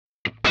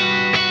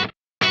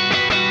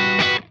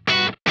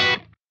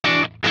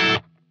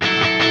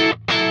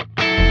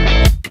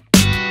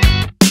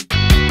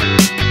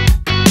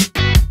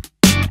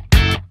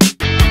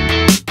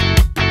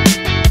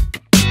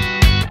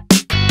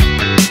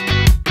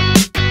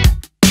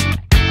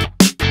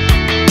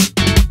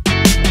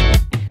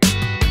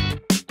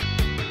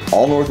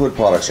Northwood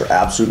products are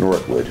absolute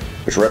Northwood,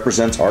 which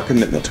represents our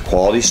commitment to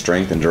quality,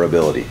 strength, and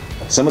durability.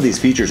 Some of these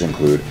features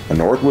include a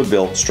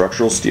Northwood-built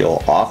structural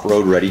steel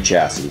off-road ready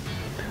chassis,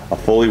 a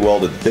fully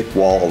welded thick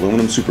wall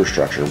aluminum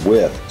superstructure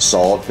with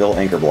solid fill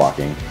anchor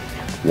blocking,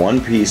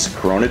 one-piece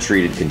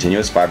Corona-treated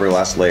continuous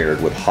fiberglass layered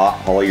with hot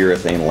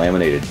polyurethane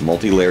laminated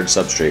multi-layered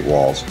substrate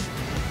walls,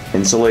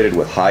 insulated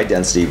with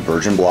high-density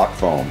virgin block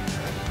foam,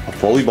 a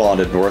fully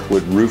bonded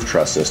Northwood roof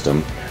truss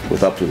system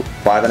with up to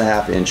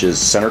 5.5 inches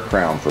center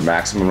crown for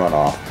maximum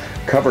runoff,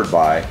 covered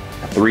by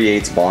a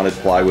 3/8 bonded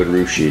plywood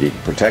roof sheeting,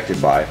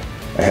 protected by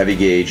a heavy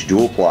gauge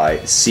dual ply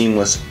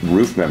seamless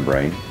roof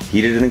membrane,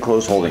 heated and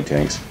enclosed holding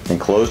tanks,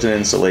 enclosed and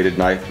insulated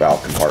knife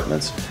valve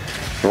compartments,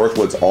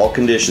 Northwood's all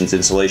conditions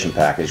insulation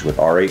package with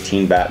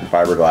R18 batten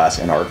fiberglass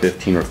and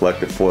R15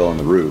 reflective foil in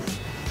the roof,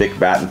 thick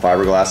batten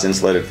fiberglass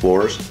insulated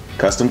floors,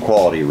 custom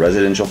quality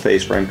residential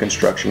face frame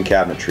construction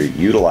cabinetry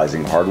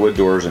utilizing hardwood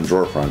doors and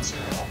drawer fronts,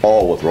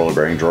 all with roller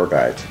bearing drawer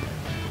guides.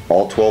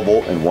 All 12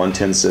 volt and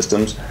 110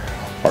 systems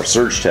are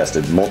surge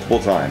tested multiple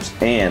times,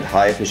 and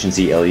high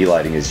efficiency LED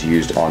lighting is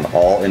used on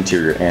all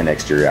interior and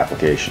exterior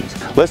applications.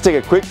 Let's take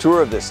a quick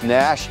tour of this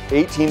Nash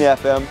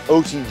 18FM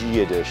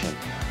OTG edition.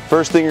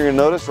 First thing you're going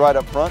to notice right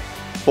up front,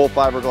 full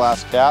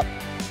fiberglass cap,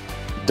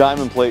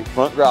 diamond plate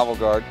front gravel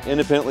guard,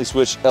 independently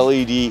switched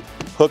LED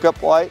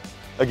hookup light.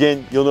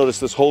 Again, you'll notice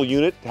this whole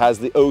unit has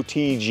the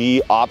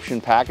OTG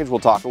option package. We'll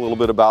talk a little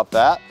bit about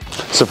that.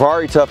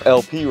 Safari Tough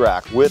LP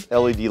rack with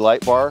LED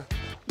light bar,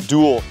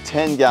 dual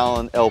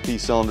 10-gallon LP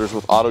cylinders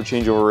with auto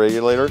changeover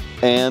regulator,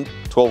 and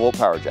 12-volt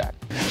power jack.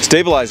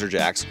 Stabilizer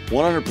jacks,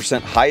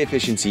 100% high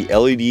efficiency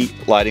LED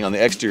lighting on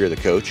the exterior of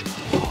the coach.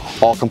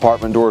 All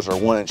compartment doors are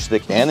 1 inch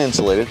thick and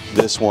insulated.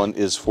 This one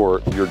is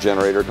for your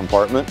generator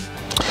compartment.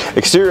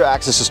 Exterior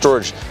access to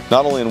storage,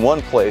 not only in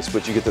one place,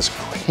 but you get this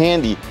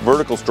handy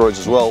vertical storage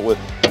as well with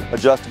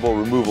adjustable,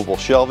 removable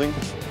shelving.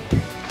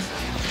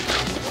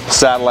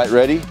 Satellite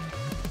ready,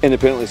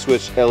 independently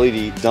switched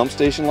LED dump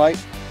station light.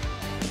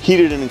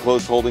 Heated and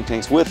enclosed holding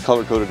tanks with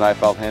color-coded knife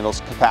valve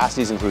handles.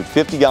 Capacities include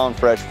 50-gallon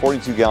fresh,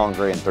 42-gallon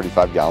gray, and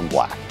 35-gallon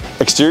black.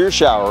 Exterior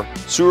shower,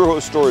 sewer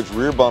hose storage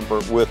rear bumper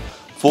with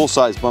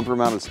full-size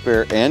bumper-mounted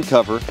spare and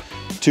cover,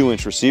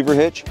 2-inch receiver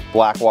hitch,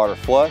 black water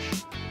flush,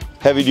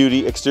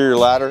 heavy-duty exterior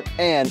ladder,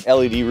 and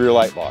LED rear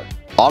light bar.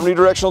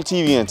 Omnidirectional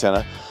TV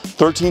antenna,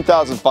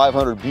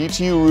 13,500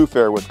 BTU roof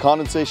air with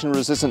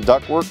condensation-resistant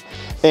ductwork,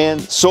 and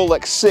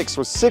Solex 6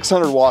 with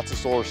 600 watts of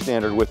solar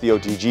standard with the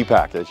OTG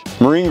package.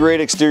 Marine-grade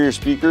exterior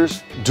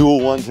speakers, dual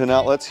 110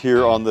 outlets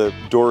here on the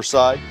door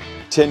side,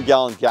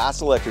 10-gallon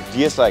gas-electric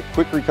DSI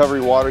quick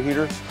recovery water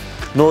heater,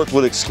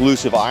 Northwood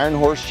exclusive Iron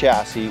Horse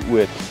chassis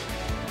with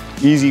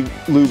easy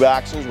lube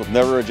axles with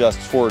never adjust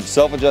forward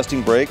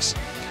self-adjusting brakes,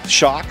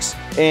 shocks,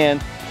 and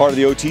part of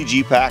the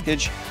OTG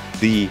package,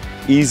 the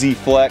Easy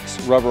Flex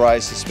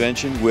rubberized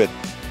suspension with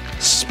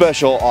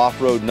special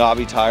off-road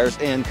knobby tires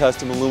and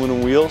custom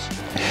aluminum wheels.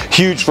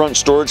 Huge front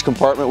storage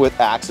compartment with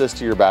access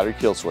to your battery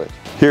kill switch.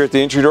 Here at the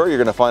entry door, you're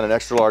going to find an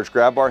extra large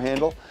grab bar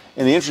handle,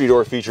 and the entry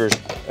door features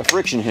a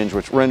friction hinge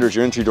which renders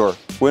your entry door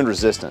wind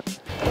resistant.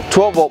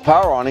 12-volt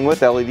power awning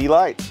with LED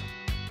lights.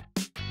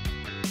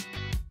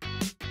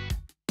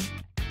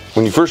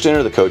 When you first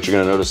enter the coach, you're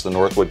going to notice the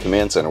Northwood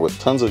Command Center with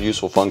tons of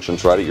useful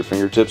functions right at your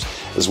fingertips,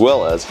 as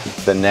well as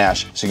the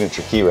Nash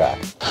signature key rack.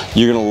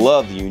 You're going to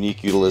love the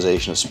unique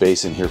utilization of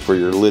space in here for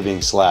your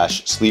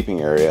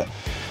living/sleeping area.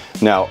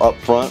 Now up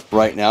front,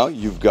 right now,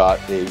 you've got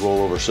a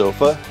rollover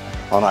sofa,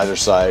 on either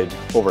side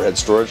overhead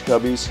storage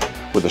cubbies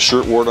with a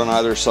shirt ward on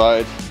either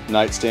side,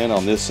 nightstand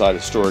on this side,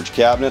 a storage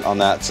cabinet, on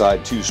that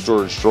side 2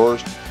 storage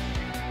drawers,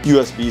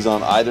 USBs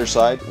on either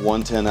side,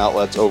 110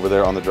 outlets over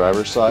there on the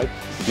driver's side.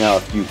 Now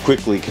if you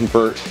quickly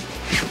convert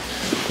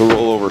the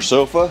rollover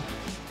sofa,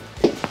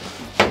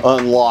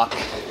 unlock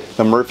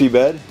the Murphy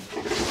bed,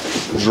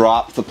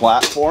 drop the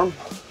platform,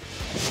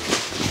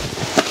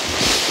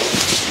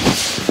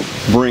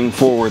 bring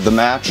forward the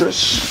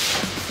mattress,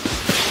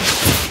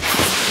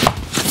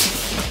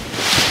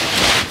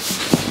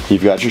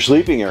 you've got your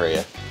sleeping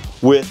area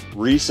with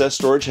recessed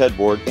storage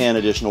headboard and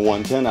additional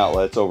 110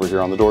 outlets over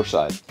here on the door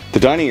side. The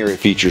dining area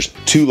features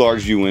 2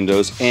 large view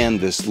windows and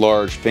this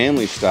large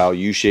family style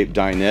U-shaped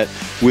dinette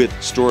with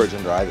storage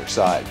under either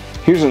side.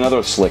 Here's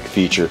another slick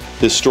feature,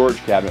 this storage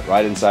cabinet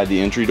right inside the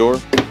entry door.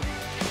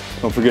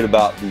 Don't forget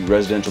about the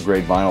residential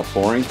grade vinyl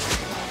flooring.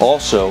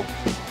 Also,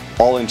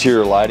 all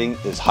interior lighting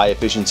is high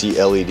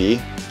efficiency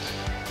LED.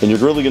 And you're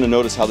really going to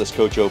notice how this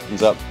coach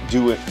opens up,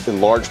 due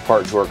in large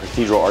part to our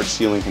cathedral arch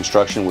ceiling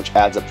construction, which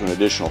adds up to an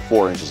additional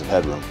 4 inches of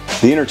headroom.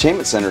 The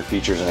entertainment center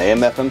features an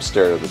AM/FM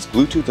stereo that's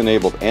Bluetooth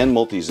enabled and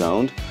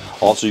multi-zoned.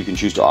 Also, you can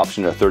choose to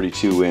option a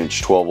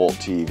 32-inch 12-volt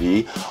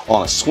TV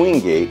on a swing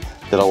gate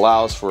that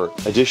allows for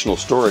additional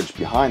storage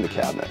behind the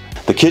cabinet.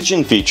 The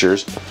kitchen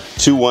features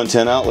 2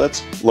 110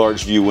 outlets,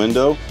 large view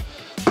window,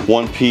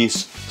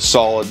 1-piece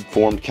solid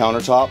formed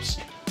countertops,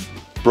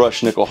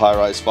 brushed nickel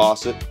high-rise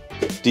faucet,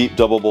 deep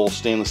double bowl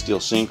stainless steel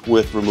sink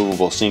with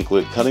removable sink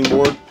lid cutting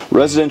board,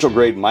 residential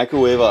grade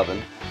microwave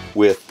oven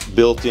with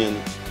built-in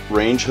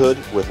range hood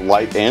with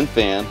light and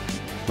fan,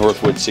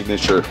 Northwood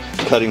signature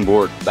cutting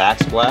board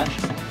backsplash,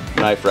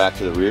 knife rack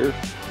to the rear,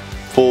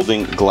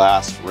 folding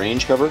glass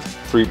range cover,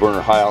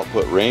 3-burner high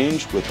output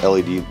range with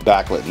LED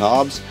backlit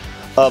knobs,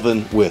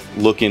 oven with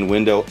look-in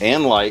window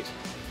and light,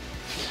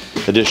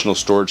 additional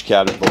storage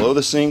cabinet below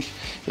the sink,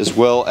 as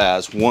well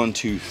as 1,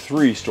 2,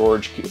 3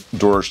 storage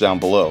drawers down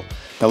below.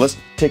 Now let's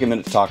take a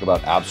minute to talk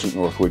about absolute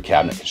Northwood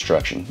cabinet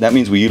construction. That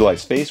means we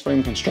utilize space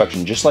frame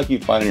construction just like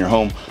you'd find in your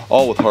home,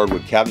 all with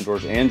hardwood cabinet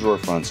doors and drawer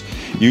fronts,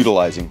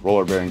 utilizing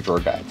roller bearing drawer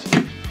guides.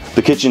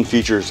 The kitchen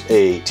features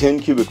a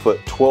 10 cubic foot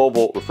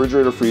 12-volt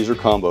refrigerator freezer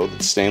combo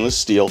that's stainless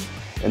steel,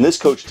 and this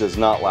coach does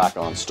not lack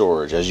on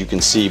storage, as you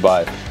can see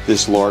by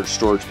this large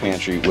storage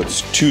pantry with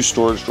 2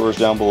 storage drawers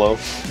down below,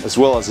 as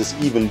well as this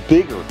even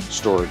bigger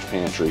storage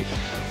pantry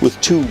with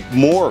 2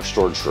 more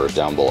storage drawers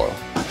down below.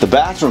 The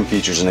bathroom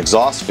features an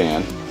exhaust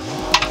fan,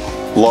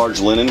 large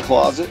linen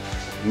closet,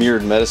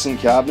 mirrored medicine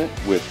cabinet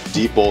with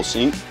deep bowl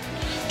sink,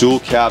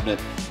 dual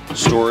cabinet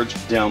storage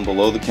down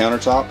below the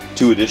countertop,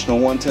 2 additional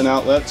 110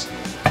 outlets,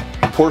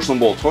 porcelain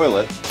bowl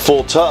toilet,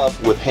 full tub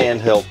with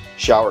handheld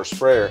shower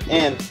sprayer,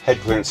 and head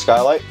clearance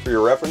skylight. For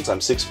your reference, I'm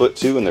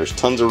 6'2" and there's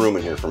tons of room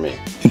in here for me.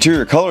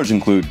 Interior colors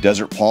include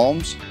desert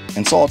palms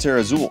and solitaire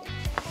azul.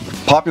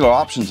 Popular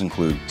options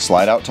include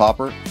slide out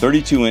topper,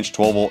 32-inch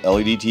 12-volt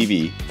LED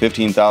TV,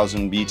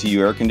 15,000 BTU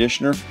air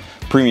conditioner,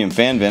 premium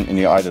fan vent in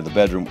either the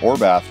bedroom or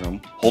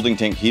bathroom, holding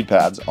tank heat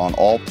pads on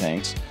all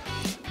tanks,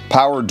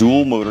 power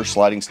dual motor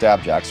sliding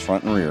stab jacks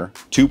front and rear,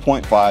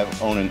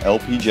 2.5 Onan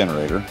LP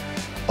generator,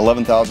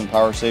 11,000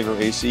 power saver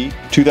AC,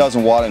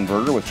 2,000 watt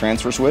inverter with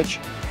transfer switch,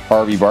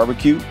 RV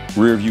barbecue,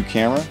 rear view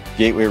camera,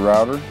 gateway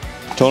router.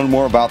 To learn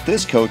more about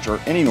this coach or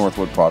any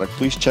Northwood product,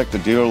 please check the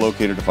dealer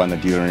locator to find the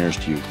dealer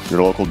nearest you.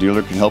 Your local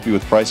dealer can help you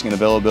with pricing and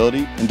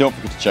availability, and don't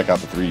forget to check out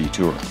the 3D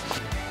tour.